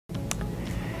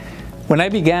When I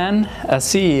began as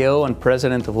CEO and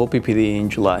president of OPPD in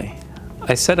July,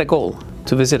 I set a goal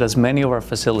to visit as many of our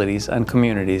facilities and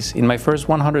communities in my first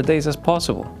 100 days as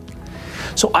possible,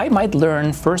 so I might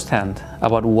learn firsthand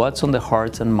about what's on the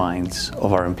hearts and minds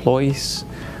of our employees,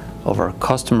 of our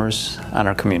customers, and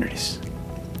our communities.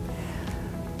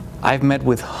 I've met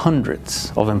with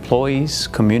hundreds of employees,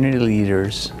 community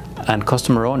leaders, and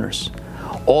customer owners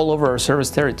all over our service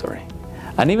territory.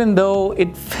 And even though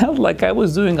it felt like I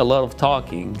was doing a lot of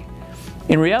talking,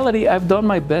 in reality, I've done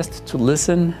my best to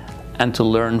listen and to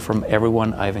learn from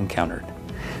everyone I've encountered,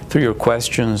 through your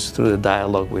questions, through the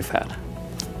dialogue we've had.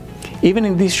 Even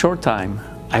in this short time,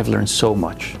 I've learned so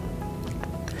much.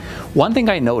 One thing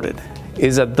I noted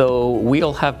is that though we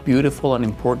all have beautiful and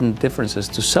important differences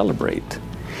to celebrate,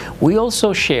 we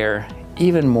also share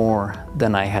even more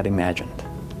than I had imagined.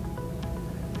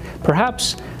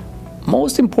 Perhaps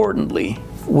most importantly,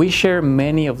 we share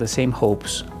many of the same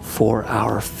hopes for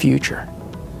our future.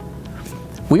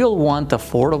 We all want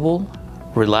affordable,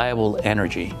 reliable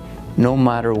energy, no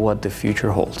matter what the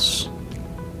future holds.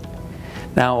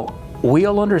 Now, we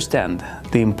all understand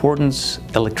the importance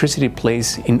electricity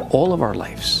plays in all of our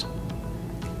lives.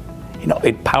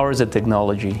 It powers the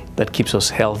technology that keeps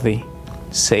us healthy,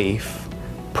 safe,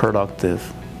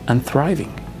 productive, and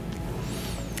thriving.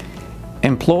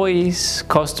 Employees,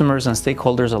 customers, and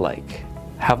stakeholders alike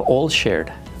have all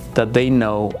shared that they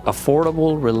know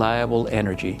affordable, reliable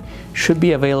energy should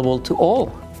be available to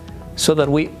all so that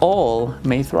we all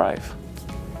may thrive.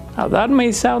 Now, that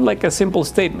may sound like a simple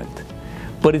statement,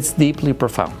 but it's deeply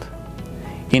profound.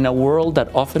 In a world that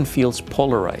often feels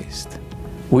polarized,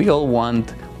 we all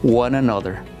want one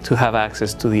another to have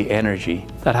access to the energy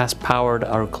that has powered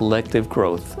our collective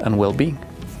growth and well-being.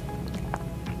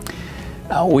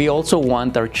 We also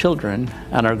want our children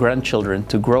and our grandchildren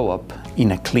to grow up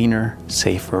in a cleaner,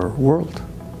 safer world.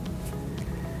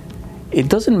 It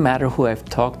doesn't matter who I've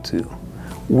talked to,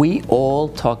 we all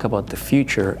talk about the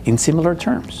future in similar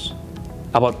terms,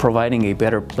 about providing a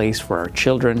better place for our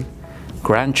children,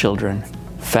 grandchildren,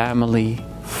 family,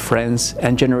 friends,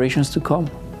 and generations to come.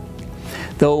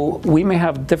 Though we may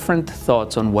have different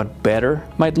thoughts on what better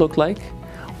might look like,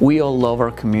 we all love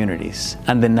our communities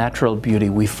and the natural beauty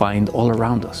we find all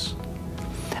around us.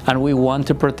 And we want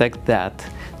to protect that,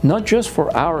 not just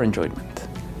for our enjoyment,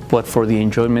 but for the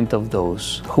enjoyment of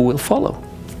those who will follow.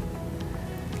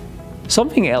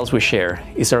 Something else we share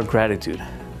is our gratitude.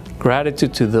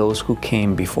 Gratitude to those who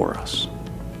came before us.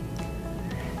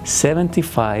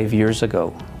 75 years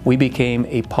ago, we became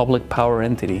a public power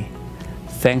entity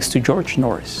thanks to George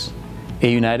Norris,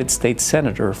 a United States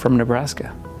Senator from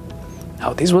Nebraska.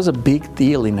 Now, this was a big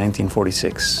deal in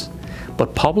 1946,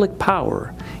 but public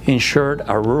power ensured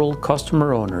our rural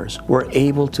customer owners were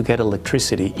able to get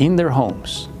electricity in their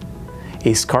homes,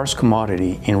 a scarce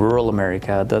commodity in rural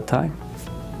America at that time.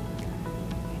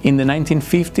 In the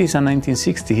 1950s and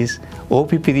 1960s,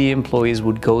 OPPD employees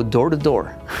would go door to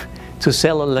door to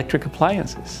sell electric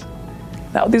appliances.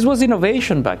 Now, this was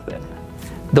innovation back then.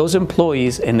 Those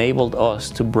employees enabled us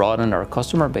to broaden our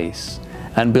customer base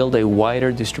and build a wider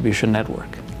distribution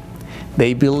network.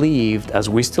 They believed, as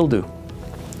we still do,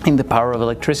 in the power of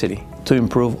electricity to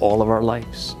improve all of our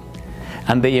lives.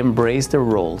 And they embraced their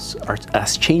roles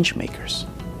as change makers.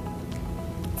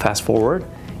 Fast forward,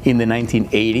 in the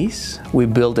 1980s, we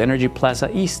built Energy Plaza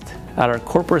East at our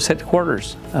corporate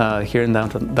headquarters here in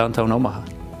downtown Omaha.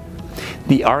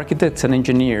 The architects and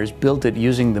engineers built it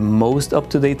using the most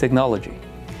up-to-date technology,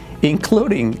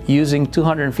 including using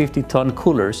 250-ton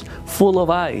coolers full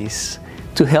of ice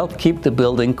to help keep the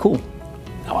building cool.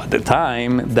 Now, at the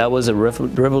time, that was a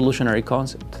revolutionary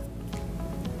concept.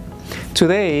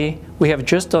 Today, we have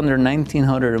just under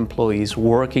 1,900 employees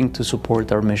working to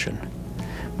support our mission,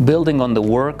 building on the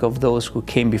work of those who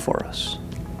came before us.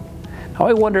 Now,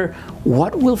 I wonder,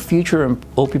 what will future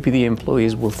OPPD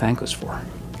employees will thank us for?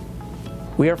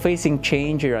 We are facing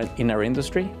change in our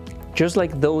industry, just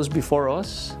like those before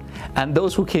us, and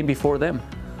those who came before them.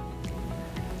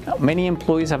 Now, many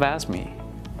employees have asked me,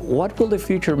 what will the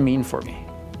future mean for me,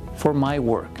 for my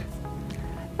work?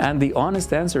 And the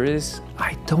honest answer is,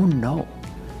 I don't know.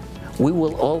 We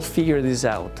will all figure this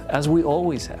out, as we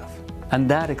always have, and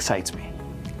that excites me.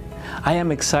 I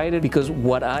am excited because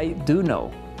what I do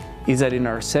know is that in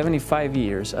our 75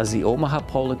 years as the Omaha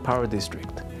Public Power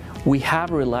District, we have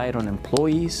relied on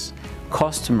employees,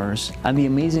 customers, and the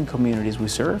amazing communities we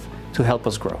serve to help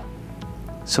us grow.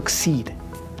 Succeed,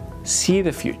 see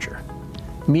the future,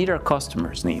 meet our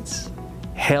customers' needs,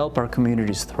 help our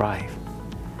communities thrive.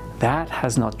 That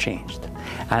has not changed,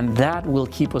 and that will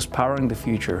keep us powering the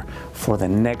future for the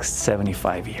next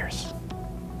 75 years.